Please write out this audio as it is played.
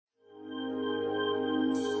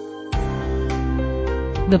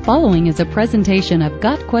The following is a presentation of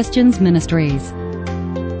Got Questions Ministries.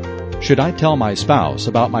 Should I tell my spouse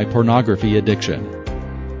about my pornography addiction?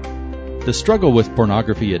 The struggle with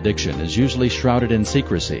pornography addiction is usually shrouded in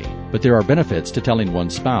secrecy, but there are benefits to telling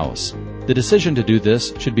one's spouse. The decision to do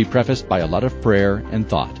this should be prefaced by a lot of prayer and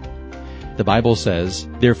thought. The Bible says,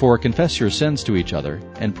 "Therefore confess your sins to each other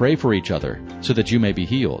and pray for each other, so that you may be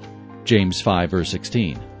healed." James 5 verse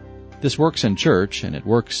 16. This works in church, and it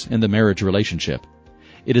works in the marriage relationship.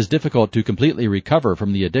 It is difficult to completely recover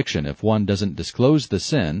from the addiction if one doesn't disclose the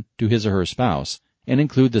sin to his or her spouse and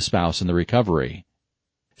include the spouse in the recovery.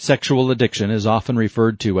 Sexual addiction is often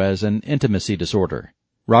referred to as an intimacy disorder.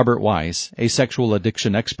 Robert Weiss, a sexual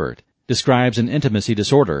addiction expert, describes an intimacy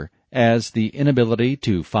disorder as the inability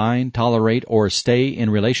to find, tolerate, or stay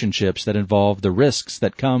in relationships that involve the risks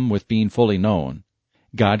that come with being fully known.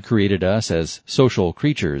 God created us as social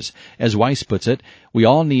creatures. As Weiss puts it, we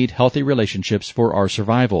all need healthy relationships for our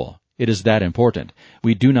survival. It is that important.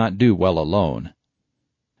 We do not do well alone.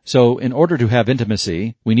 So, in order to have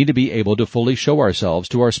intimacy, we need to be able to fully show ourselves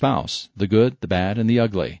to our spouse, the good, the bad, and the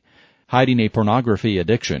ugly. Hiding a pornography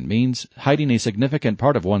addiction means hiding a significant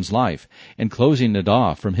part of one's life and closing it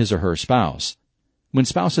off from his or her spouse. When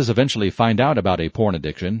spouses eventually find out about a porn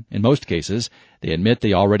addiction, in most cases, they admit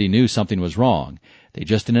they already knew something was wrong. They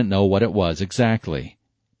just didn't know what it was exactly.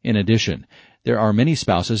 In addition, there are many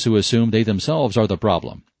spouses who assume they themselves are the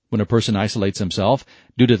problem. When a person isolates himself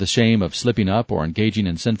due to the shame of slipping up or engaging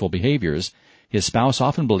in sinful behaviors, his spouse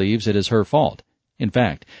often believes it is her fault. In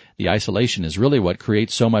fact, the isolation is really what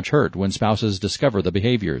creates so much hurt when spouses discover the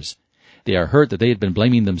behaviors. They are hurt that they had been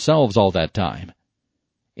blaming themselves all that time.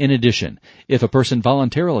 In addition, if a person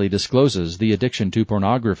voluntarily discloses the addiction to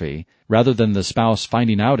pornography, rather than the spouse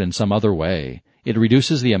finding out in some other way, it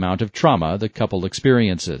reduces the amount of trauma the couple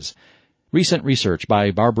experiences. Recent research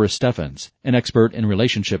by Barbara Steffens, an expert in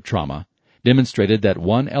relationship trauma, demonstrated that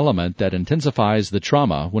one element that intensifies the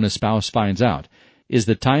trauma when a spouse finds out is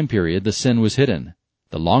the time period the sin was hidden.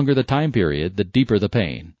 The longer the time period, the deeper the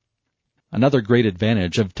pain. Another great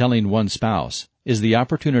advantage of telling one spouse is the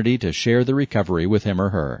opportunity to share the recovery with him or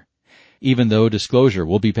her. Even though disclosure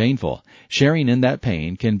will be painful, sharing in that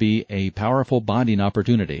pain can be a powerful bonding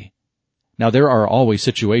opportunity. Now, there are always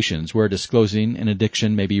situations where disclosing an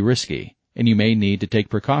addiction may be risky, and you may need to take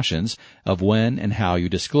precautions of when and how you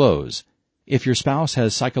disclose. If your spouse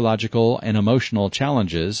has psychological and emotional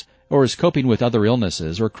challenges or is coping with other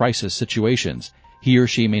illnesses or crisis situations, he or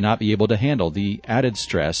she may not be able to handle the added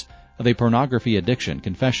stress of a pornography addiction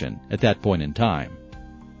confession at that point in time.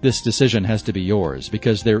 This decision has to be yours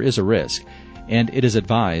because there is a risk, and it is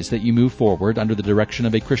advised that you move forward under the direction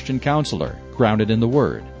of a Christian counselor grounded in the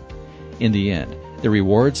Word. In the end, the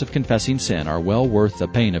rewards of confessing sin are well worth the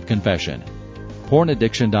pain of confession.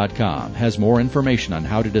 Pornaddiction.com has more information on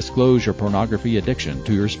how to disclose your pornography addiction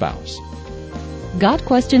to your spouse. Got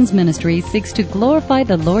Questions Ministry seeks to glorify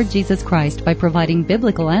the Lord Jesus Christ by providing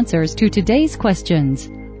biblical answers to today's questions.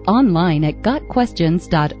 Online at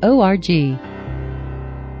gotquestions.org.